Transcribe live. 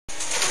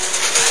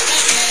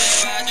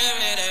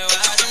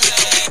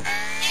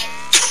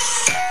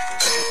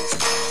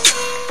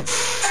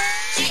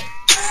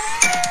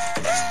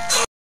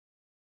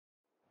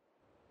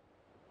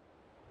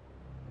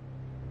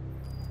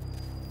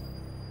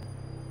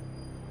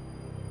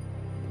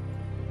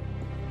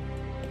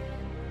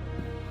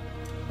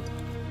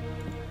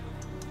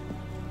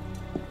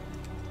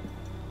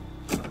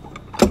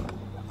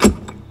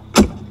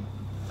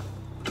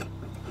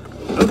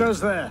goes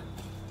there?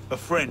 A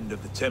friend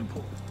of the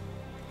temple.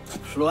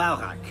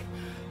 Fluarak.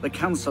 The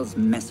Council's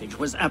message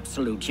was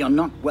absolute. You're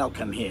not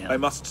welcome here. I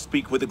must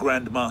speak with the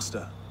Grand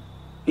Master.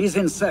 He's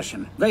in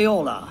session. They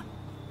all are.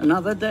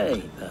 Another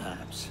day,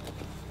 perhaps.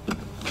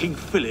 King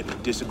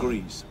Philip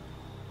disagrees.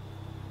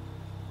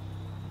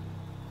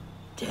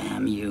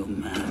 Damn you,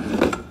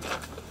 man.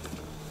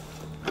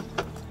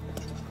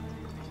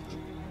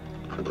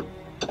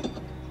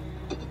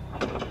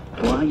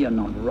 Why you're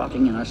not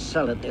rotting in a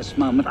cell at this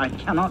moment, I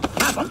cannot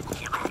fathom.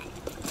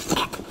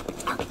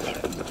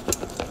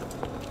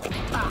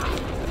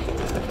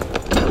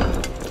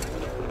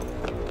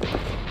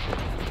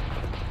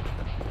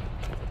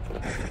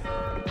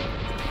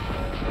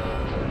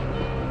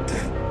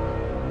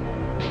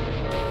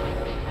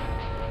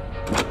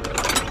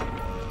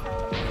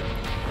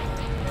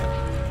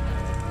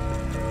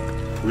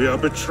 We are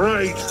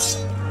betrayed!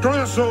 Draw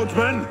your swords,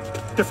 men!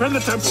 Defend the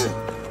temple!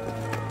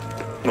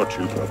 Not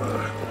you,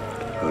 brother.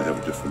 I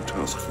have a different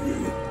task for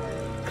you.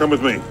 Come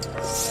with me.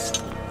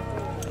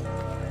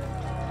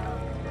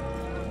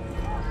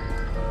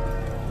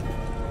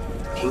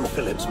 King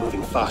Philip's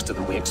moving faster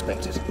than we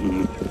expected.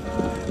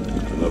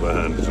 Another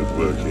hand is at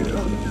work here.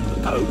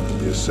 The Pope?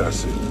 The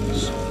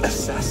assassins.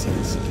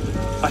 Assassins?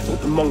 I thought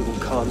the Mongol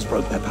Khans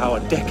broke their power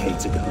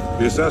decades ago.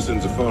 The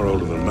assassins are far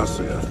older than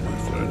Masyaf,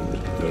 my friend.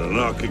 Their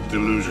anarchic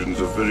delusions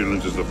are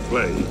virulent as the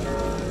plague,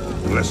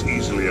 and less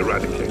easily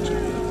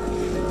eradicated.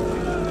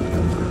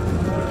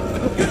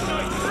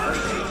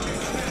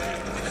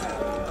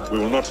 We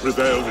will not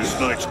prevail this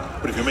night,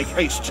 but if you make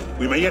haste,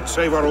 we may yet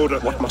save our order.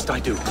 What must I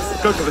do?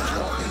 Go to the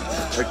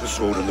tower. Take the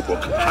sword and the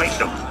book. Hide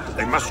them.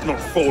 They must not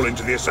fall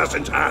into the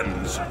assassin's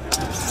hands.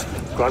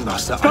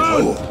 Grandmaster, Go!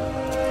 I will.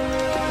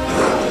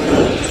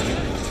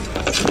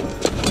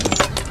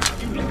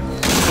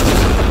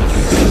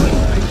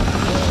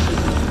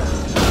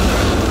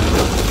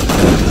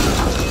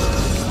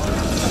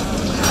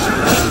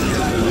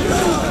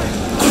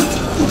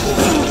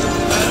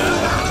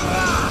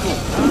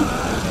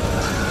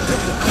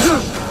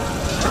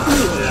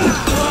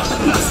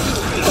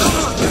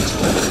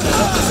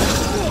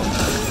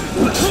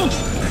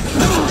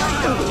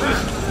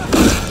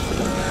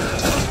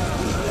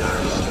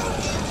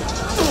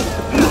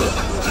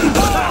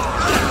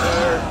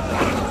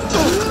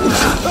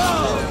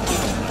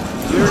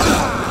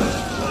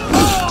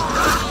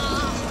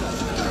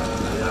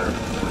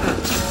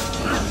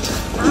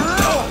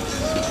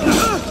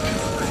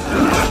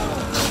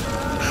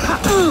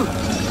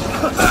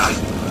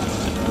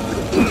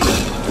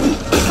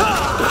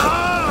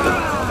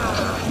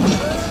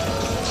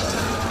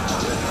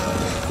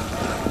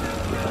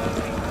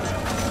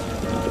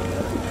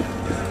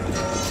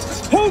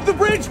 Hold the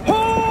bridge!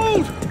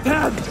 Hold!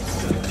 Damn!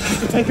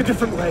 To take a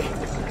different way.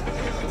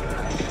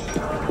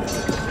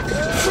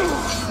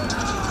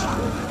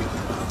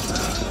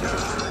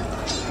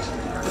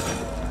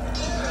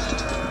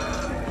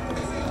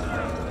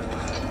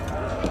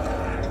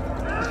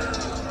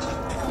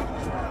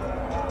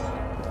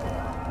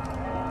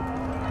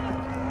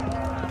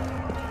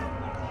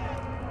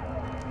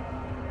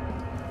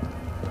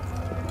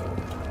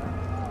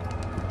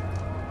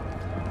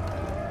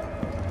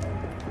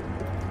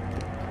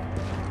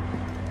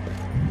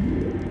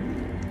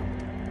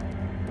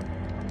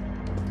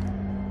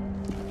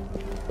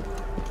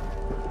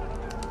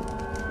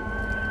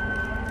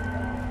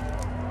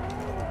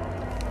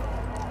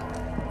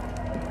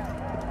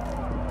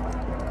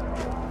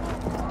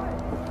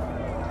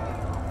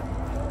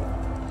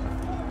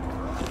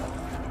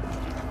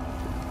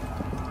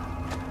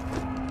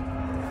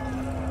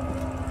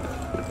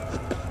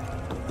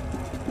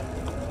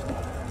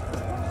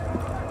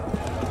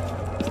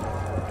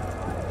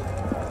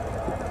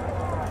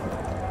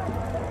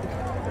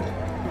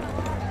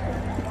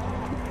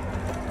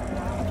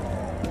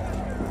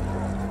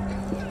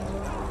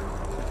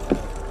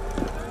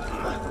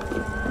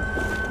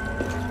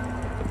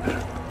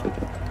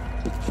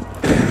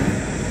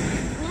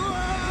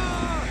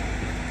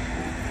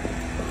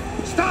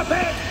 Stop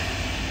it!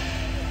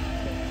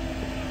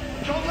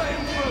 Don't let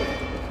him through!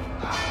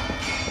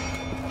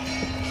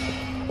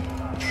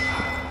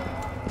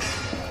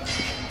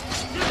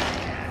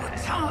 The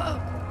tower!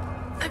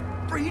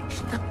 They've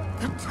breached the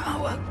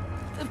tower!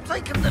 They've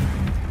taken the...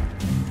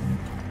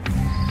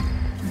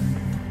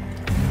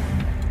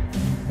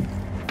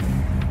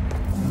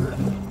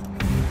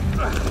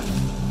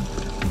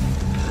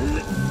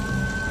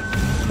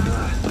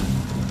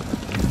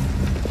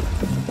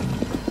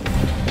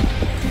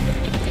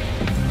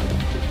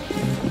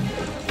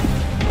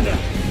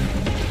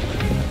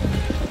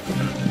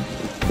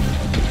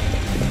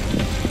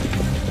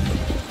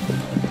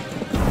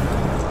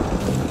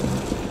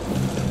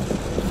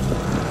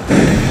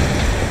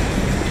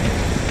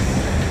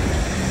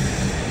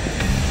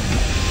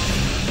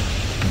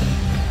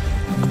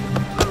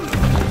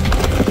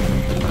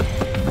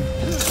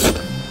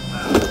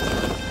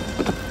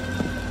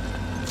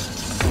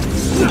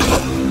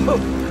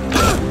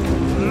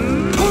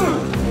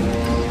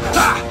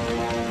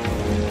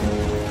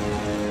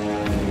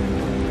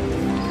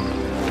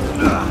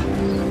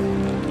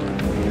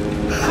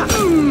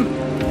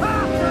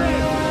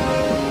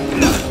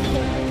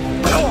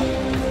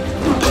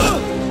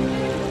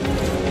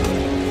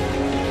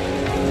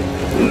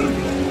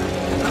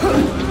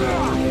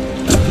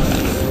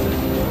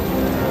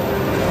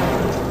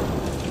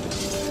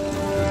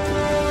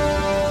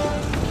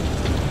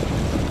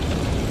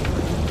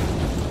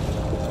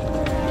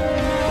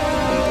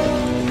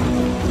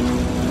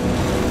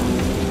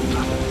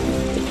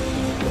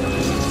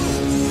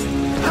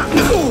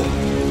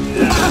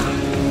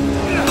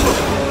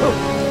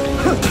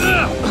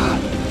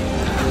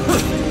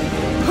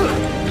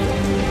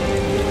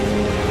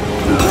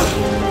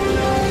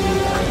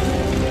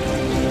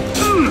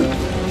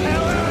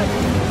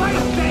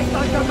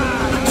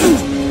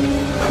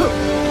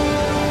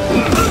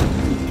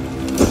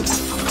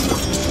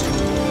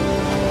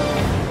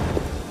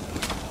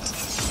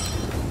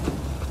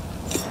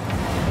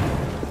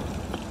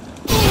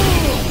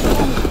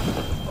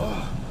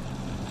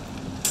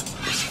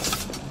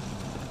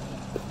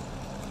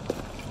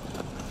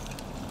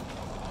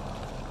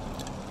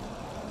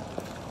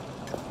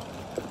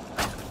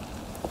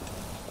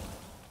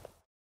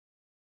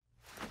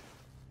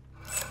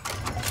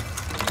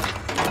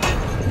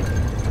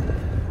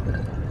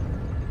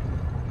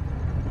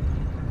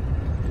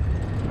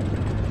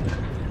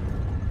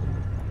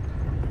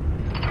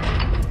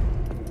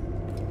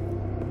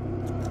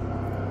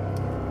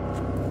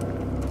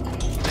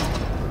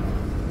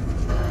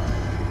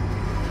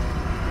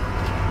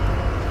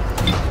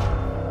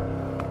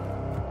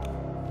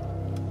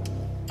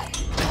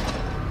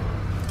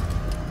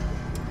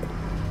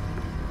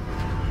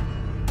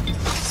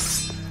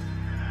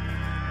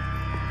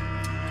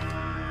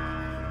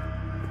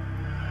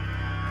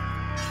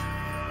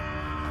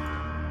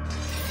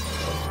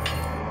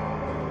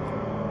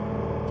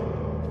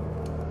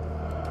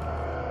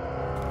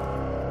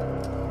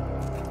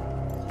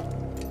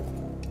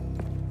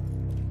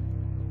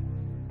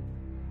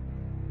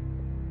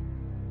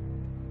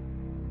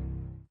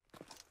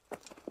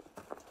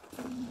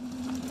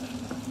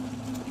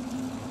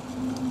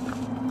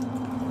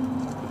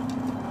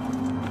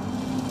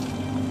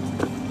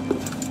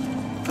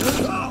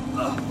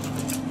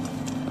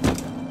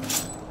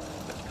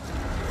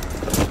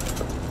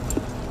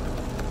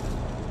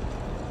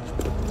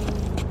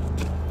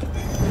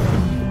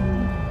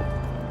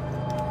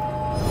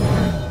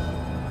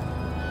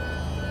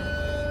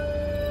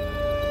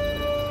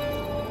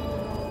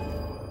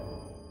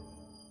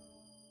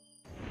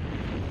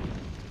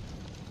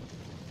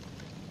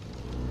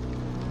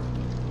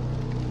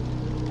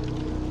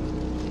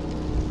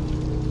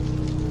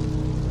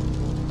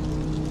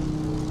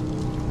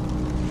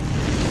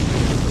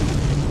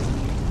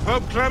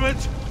 Pope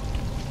Clement,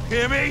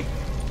 hear me?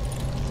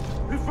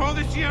 Before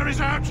this year is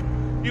out,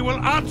 you will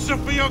answer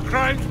for your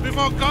crimes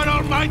before God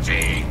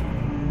Almighty!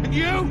 And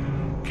you,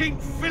 King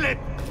Philip,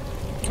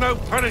 no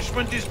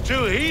punishment is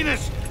too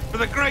heinous for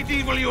the great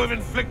evil you have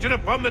inflicted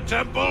upon the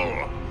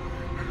temple.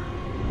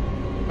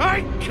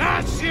 I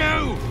curse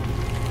you!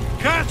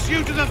 Curse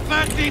you to the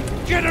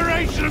 13th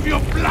generation of your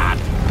blood!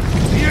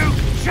 You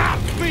shall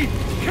be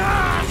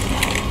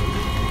cursed!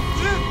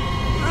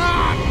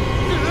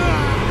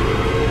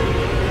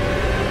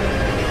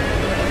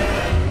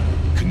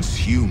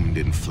 Consumed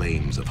in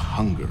flames of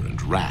hunger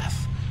and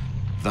wrath,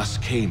 thus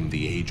came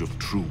the age of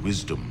true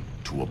wisdom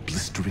to a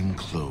blistering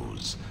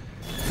close.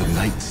 The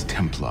Knights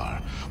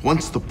Templar,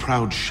 once the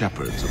proud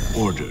shepherds of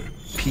order,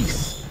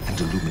 peace, and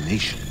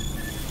illumination,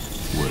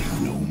 were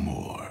no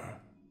more.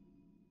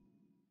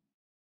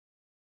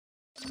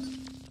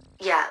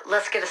 Yeah,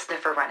 let's get a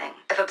sniffer running.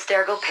 If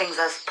Abstergo pings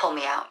us, pull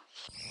me out.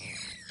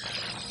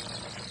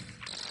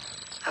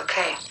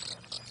 Okay.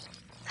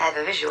 I have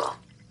a visual.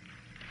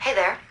 Hey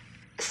there.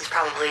 This is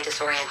probably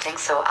disorienting,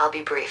 so I'll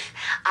be brief.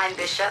 I'm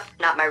Bishop,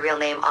 not my real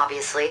name,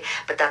 obviously,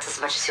 but that's as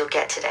much as you'll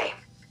get today.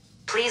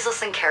 Please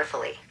listen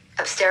carefully.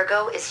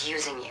 Abstergo is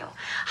using you,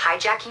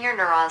 hijacking your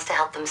neurons to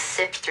help them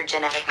sift through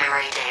genetic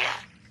memory data.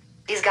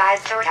 These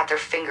guys have their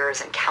fingers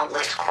in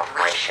countless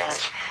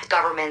corporations,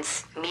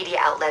 governments, media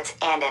outlets,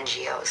 and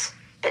NGOs.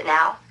 But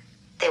now,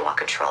 they want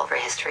control over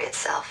history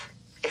itself.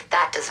 If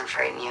that doesn't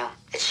frame you,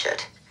 it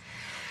should.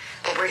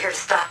 But we're here to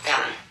stop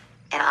them,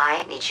 and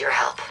I need your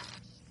help.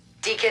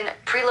 Deacon,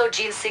 preload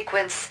gene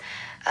sequence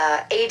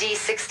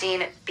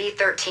AD16,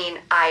 B13,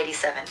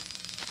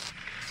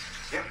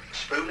 I87. Yep,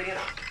 spooling it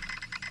up.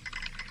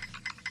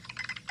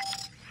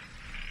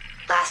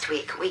 Last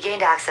week, we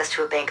gained access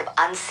to a bank of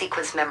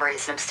unsequenced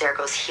memories in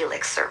Abstergo's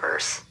Helix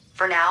servers.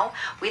 For now,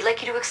 we'd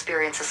like you to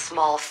experience a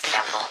small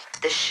sample.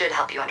 This should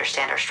help you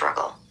understand our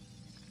struggle.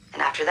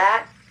 And after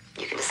that,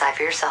 you can decide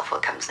for yourself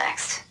what comes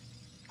next.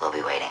 We'll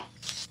be waiting.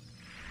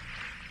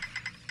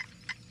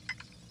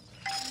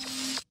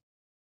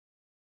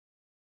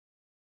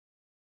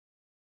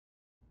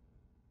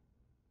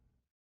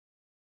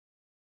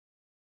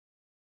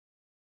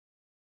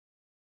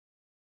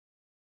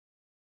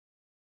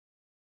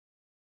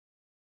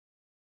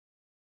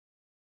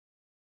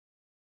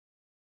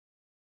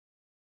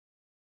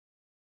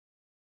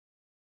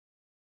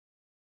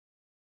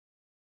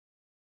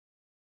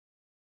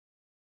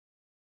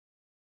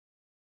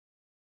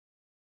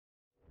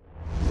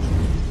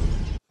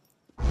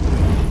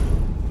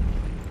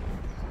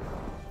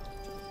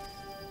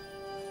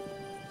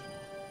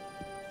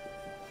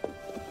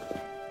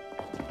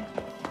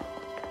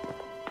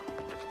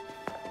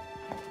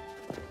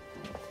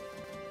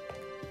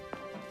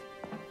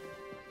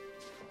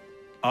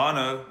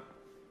 Arno.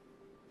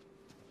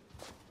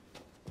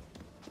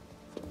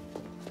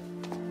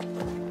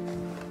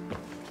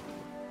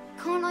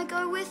 Can't I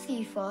go with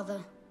you,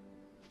 Father?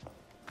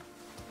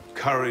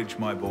 Courage,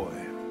 my boy.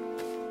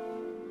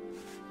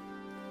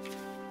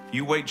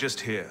 You wait just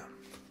here.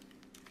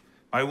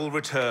 I will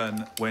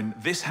return when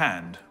this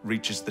hand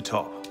reaches the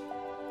top.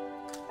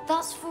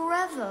 That's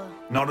forever.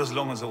 Not as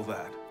long as all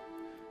that.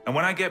 And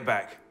when I get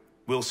back,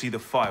 we'll see the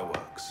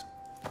fireworks.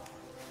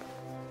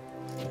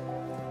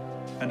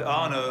 And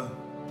Arno,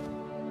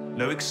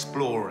 no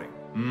exploring,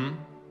 hmm?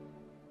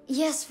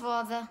 Yes,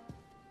 Father.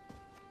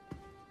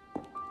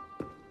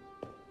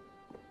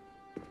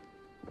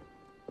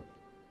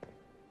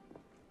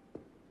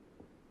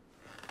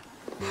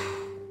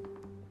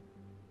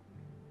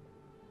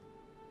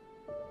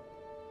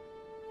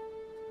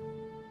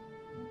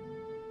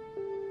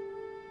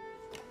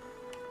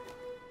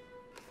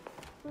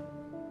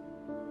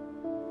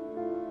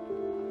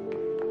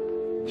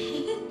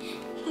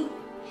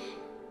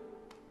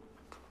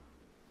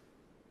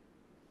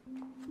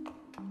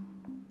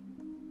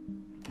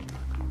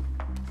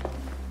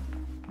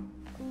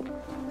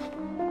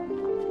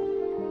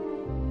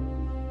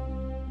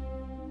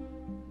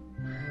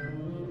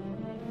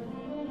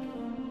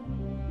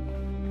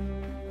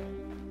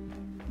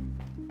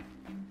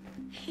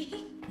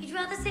 You'd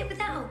rather sit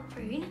without,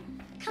 Prune?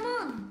 Come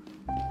on.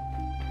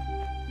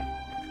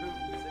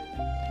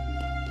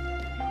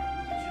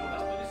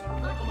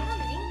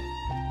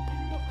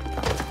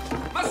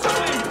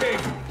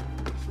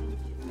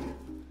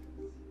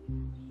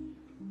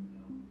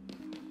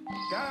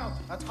 Garde,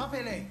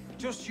 attrapez-les.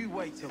 Just you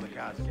wait till the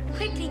guards get.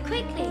 Quickly,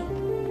 quickly.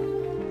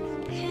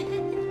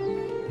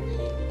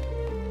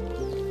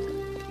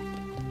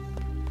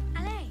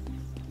 Allez.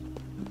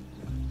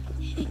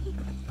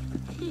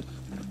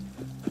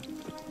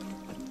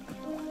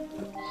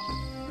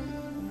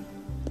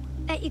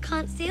 Bet you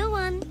can't steal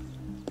one.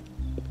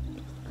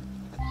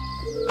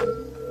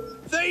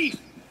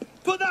 Thief!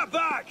 Put that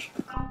back!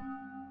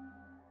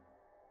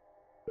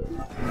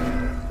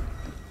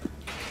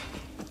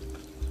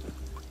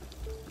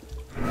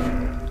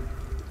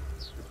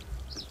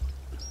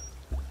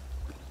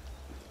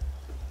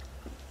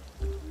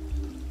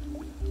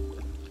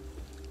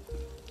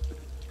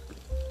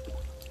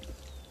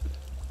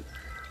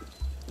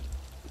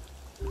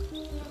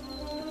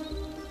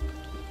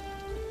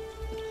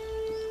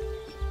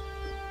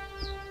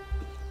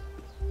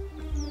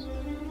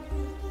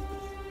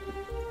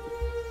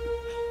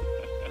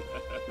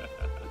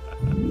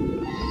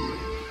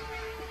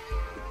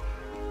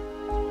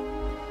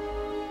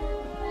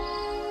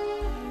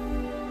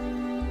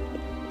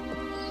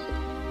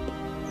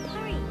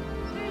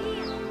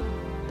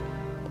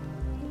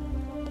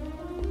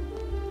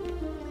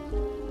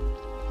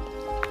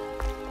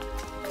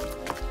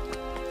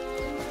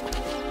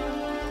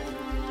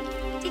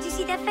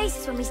 their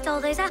faces when we stole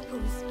those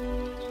apples?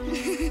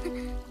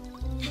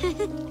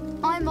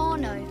 I'm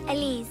Arno.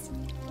 Elise.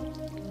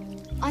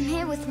 I'm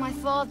here with my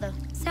father.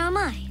 So am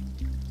I.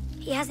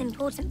 He has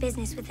important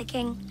business with the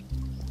king.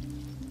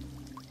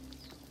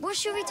 What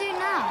should we do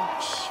now?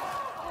 Shh.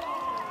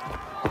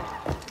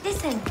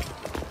 Listen.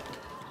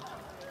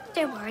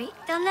 Don't worry,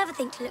 they'll never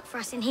think to look for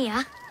us in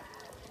here.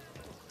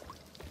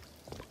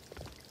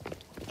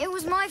 It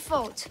was my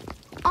fault.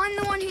 I'm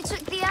the one who took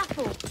the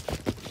apple.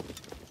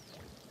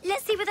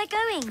 Let's see where they're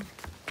going.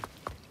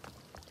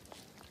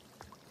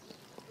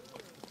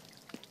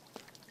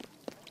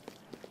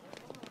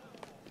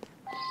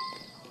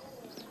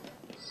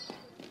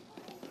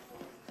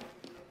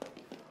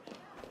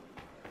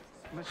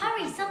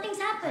 Hurry, something's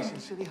I happened.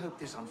 sincerely hope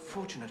this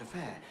unfortunate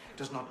affair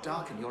does not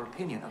darken your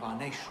opinion of our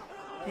nation.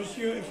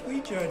 Monsieur, if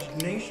we judge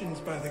nations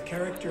by the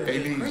character of the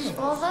Elise. criminals,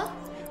 Father?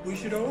 we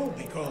should all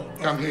be called.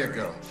 Come here,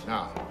 girl.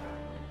 Now.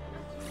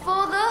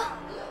 Father?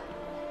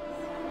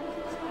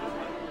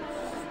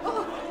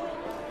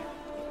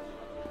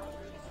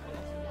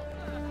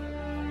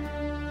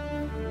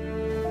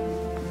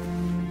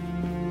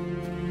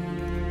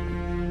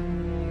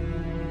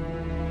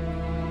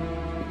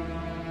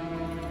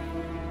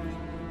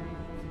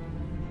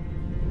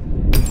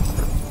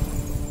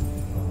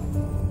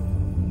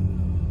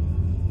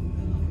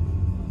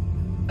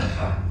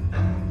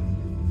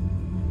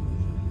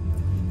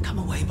 Come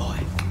away, boy.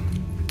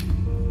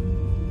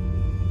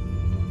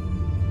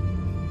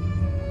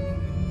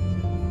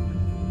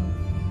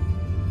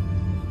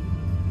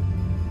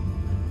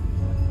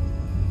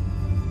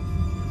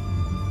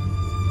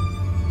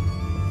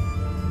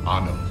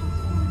 Arno.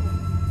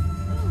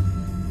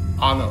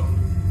 Arno.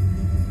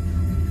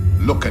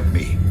 Look at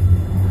me.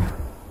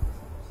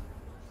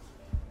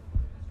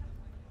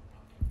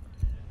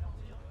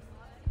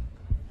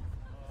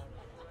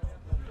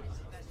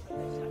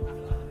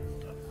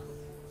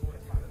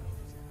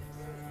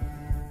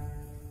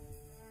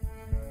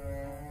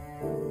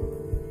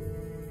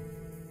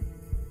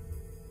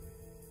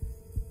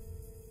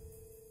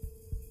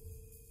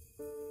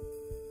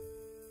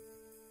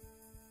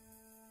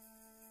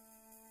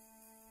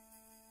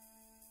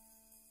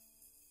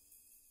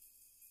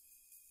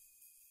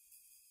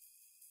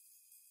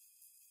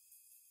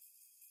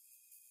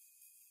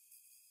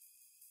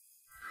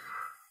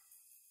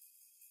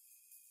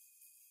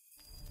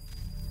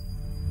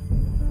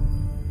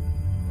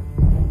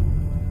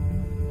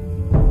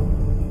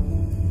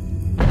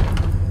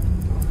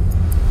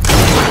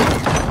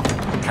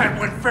 Can't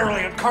win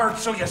fairly at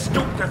cards, so you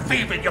stoop to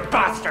thieving, you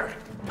bastard!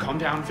 Calm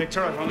down,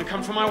 Victor. I've only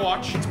come for my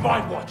watch. It's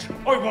my watch.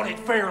 I want it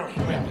fairly.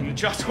 Well, in a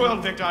just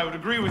world, Victor, I would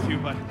agree with you,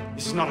 but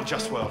this is not a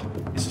just world.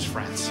 This is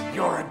France.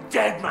 You're a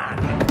dead man.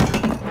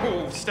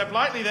 Oh, step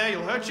lightly there.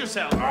 You'll hurt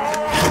yourself.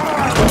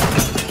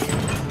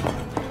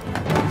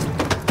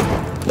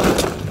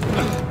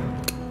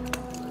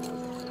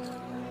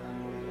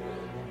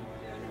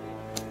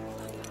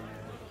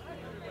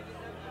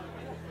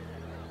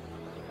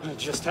 I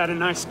just had a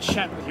nice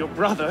chat with your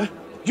brother.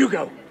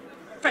 Hugo,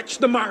 fetch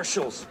the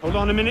marshals. Hold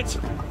on a minute.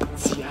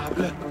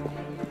 Diable.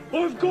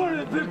 I've got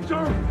it,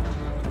 Victor.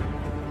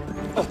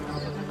 I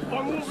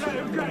won't let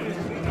him get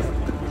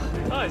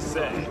it. I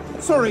say.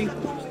 Sorry.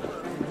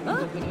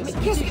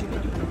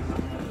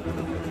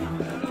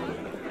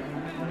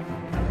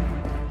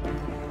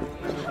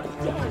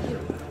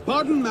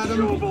 Pardon,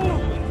 madam.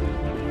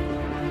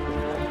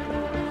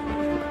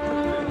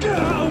 Get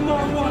out of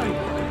my way!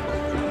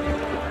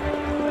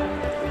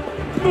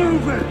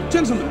 Move it!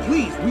 Gentlemen,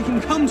 please, we can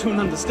come to an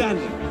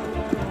understanding.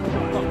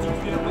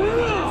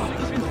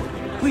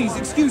 Please,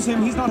 excuse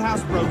him, he's not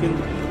housebroken.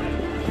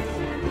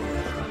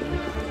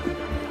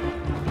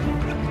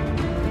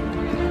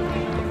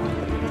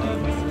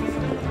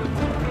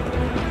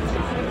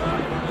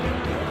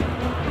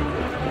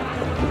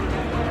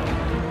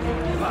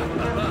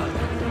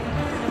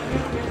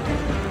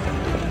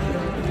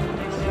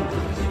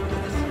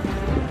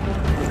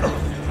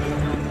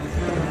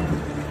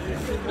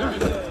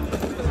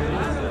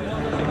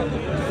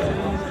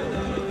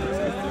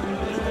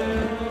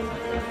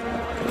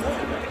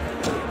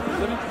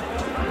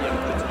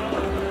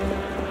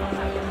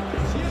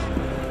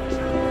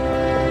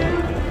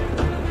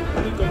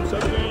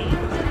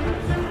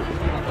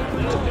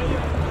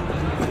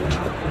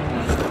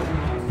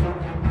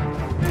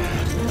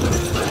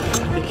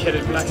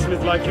 Big-headed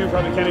blacksmith like you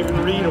probably can't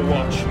even read a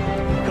watch.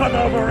 Come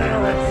over here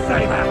and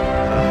say that!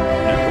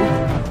 No.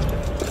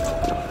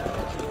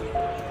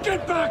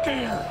 Get back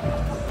here!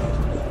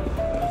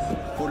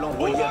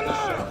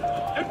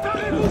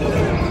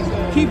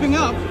 Keeping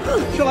up?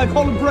 Shall I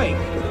call a break?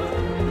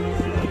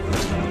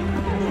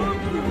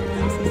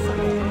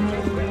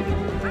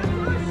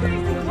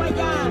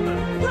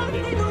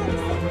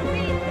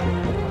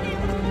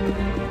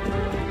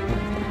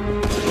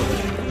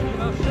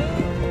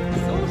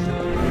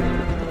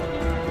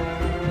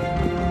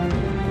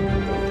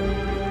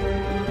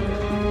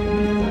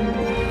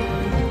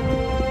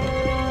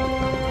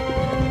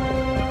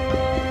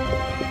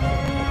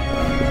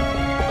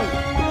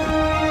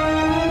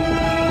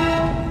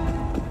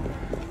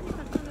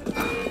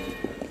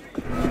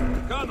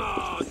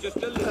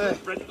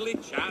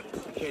 Chat.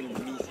 Quelle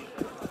misère.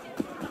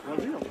 On l'a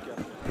vu en tout cas.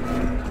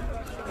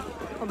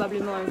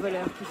 Probablement un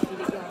voleur qui fuit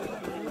les gars.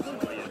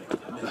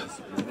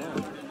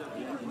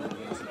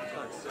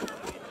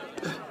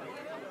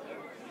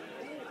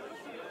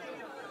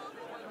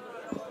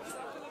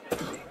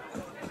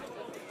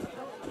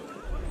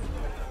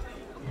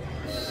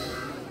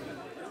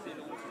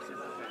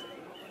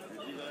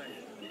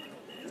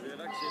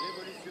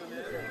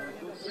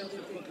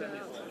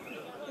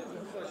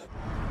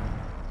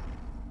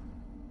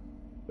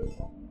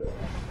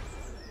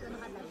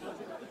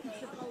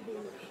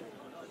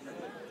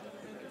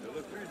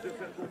 De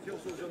faire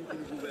confiance aux hommes qui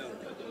nous gouvernent.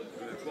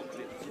 Peu importe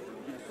les titres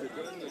qu'ils se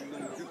donnent, ils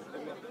n'ont que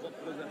pour leurs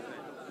propres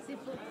affaires. C'est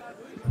faux. La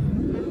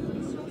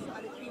révolution sera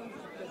le triomphe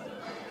du peuple.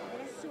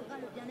 Elle assurera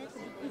le bien-être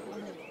du plus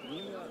grand nombre.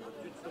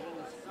 Tu te rends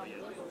aussi rien.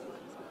 Un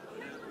peu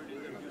les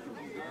avieux du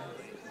pouvoir.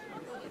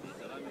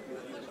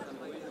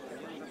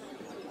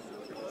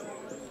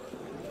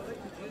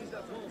 La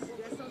France, c'est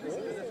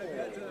des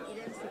affectateurs. Il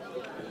aime ce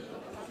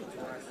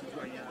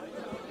citoyen.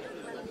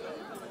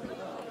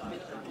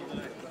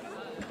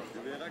 Tu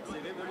verras que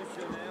ces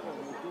révolutionnaires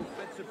auront tout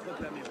fait de se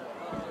proclamer roi.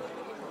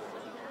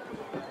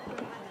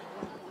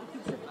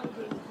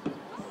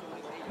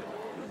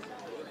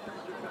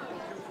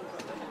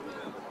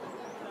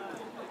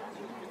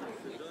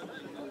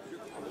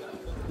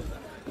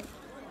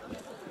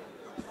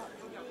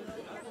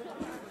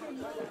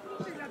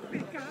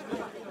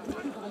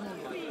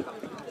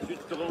 Tu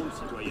te trompes,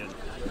 citoyenne.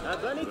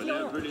 Connais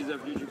un peu les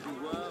avenues du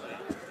pouvoir.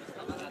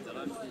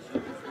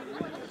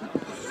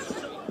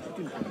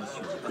 C'est une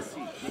condition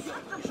passée.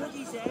 Je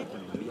disais...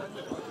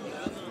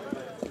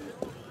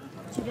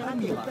 Tu verras que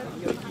le peuple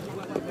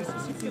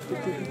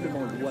C'est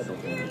terriblement loin dans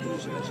mes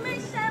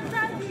chers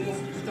amis,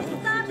 nous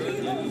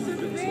arrivons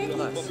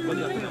ce fait.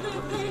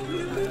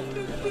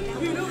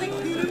 Une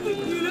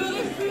république,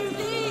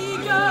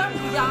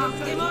 garde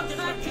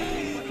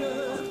démocratique.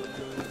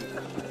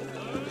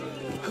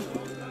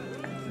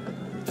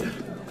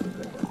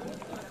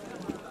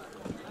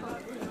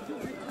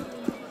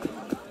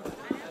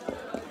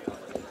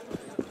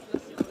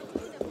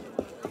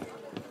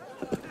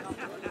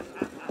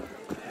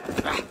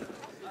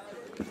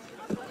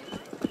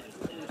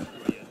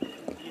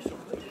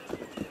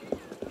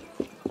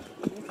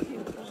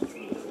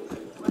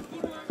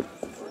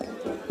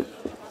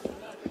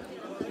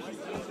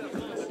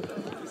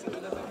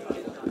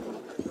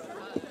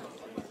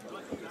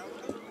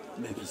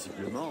 Mais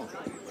visiblement,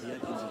 rien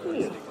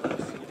qu'ils y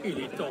il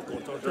est temps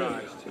qu'on t'en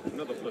jaille.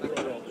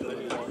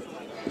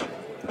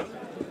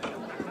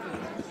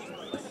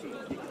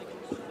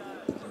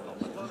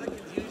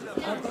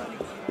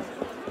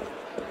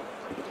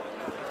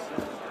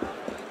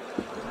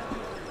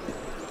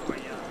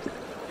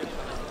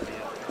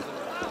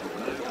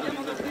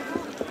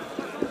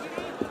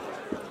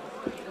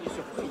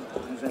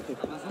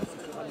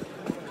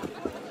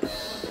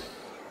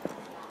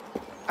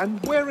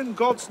 And where in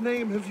God's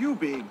name have you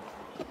been?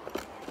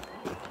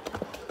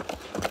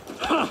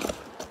 Ha!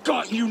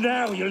 Got you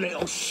now, you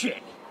little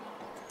shit!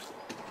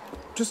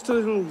 Just a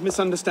little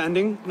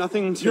misunderstanding,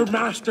 nothing to... Your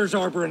master's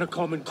harboring a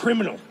common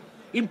criminal.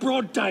 In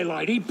broad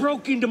daylight, he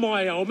broke into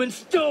my home and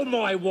stole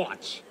my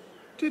watch.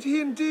 Did he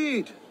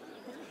indeed?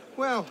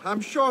 Well, I'm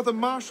sure the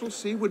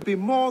Marshalsea would be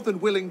more than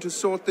willing to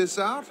sort this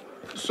out.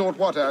 Sort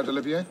what out,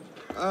 Olivier?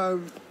 A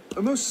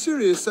most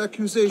serious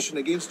accusation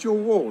against your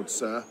ward,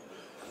 sir.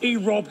 He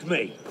robbed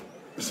me.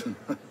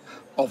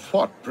 Of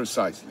what,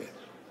 precisely?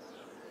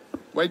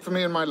 Wait for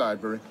me in my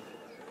library.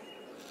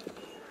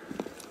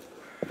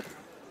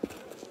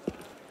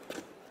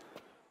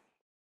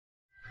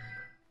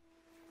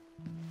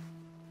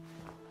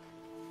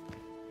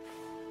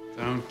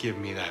 Don't give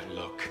me that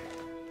look.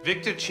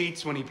 Victor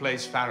cheats when he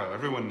plays Pharaoh.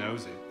 Everyone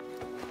knows it.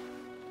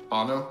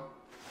 Arno?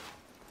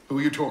 Who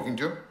are you talking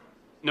to?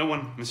 No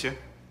one, monsieur.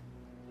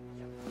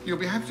 You'll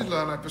be happy to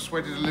learn I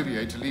persuaded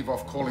Olivier to leave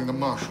off calling the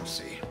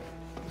Marshalsea.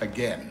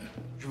 Again.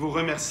 Je vous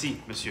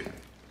remercie, monsieur.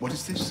 What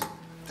is this?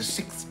 The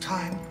 6th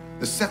time?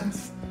 The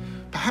 7th?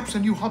 Perhaps a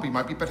new hobby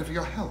might be better for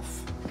your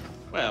health.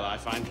 Well, I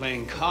find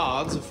playing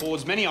cards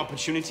affords many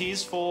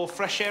opportunities for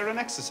fresh air and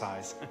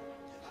exercise.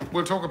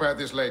 We'll talk about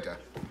this later.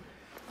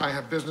 I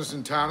have business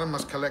in town and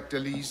must collect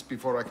Elise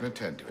before I can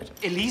attend to it.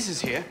 Elise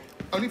is here.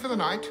 Only for the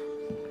night.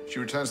 She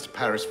returns to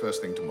Paris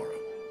first thing tomorrow.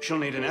 She'll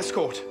need an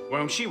escort.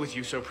 Won't she, with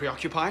you so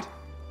preoccupied?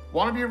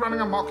 One of you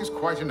running amok is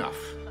quite enough.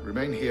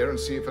 Remain here and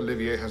see if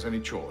Olivier has any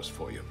chores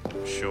for you.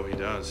 Sure he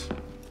does.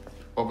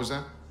 What was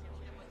that?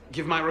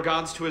 Give my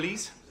regards to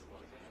Elise.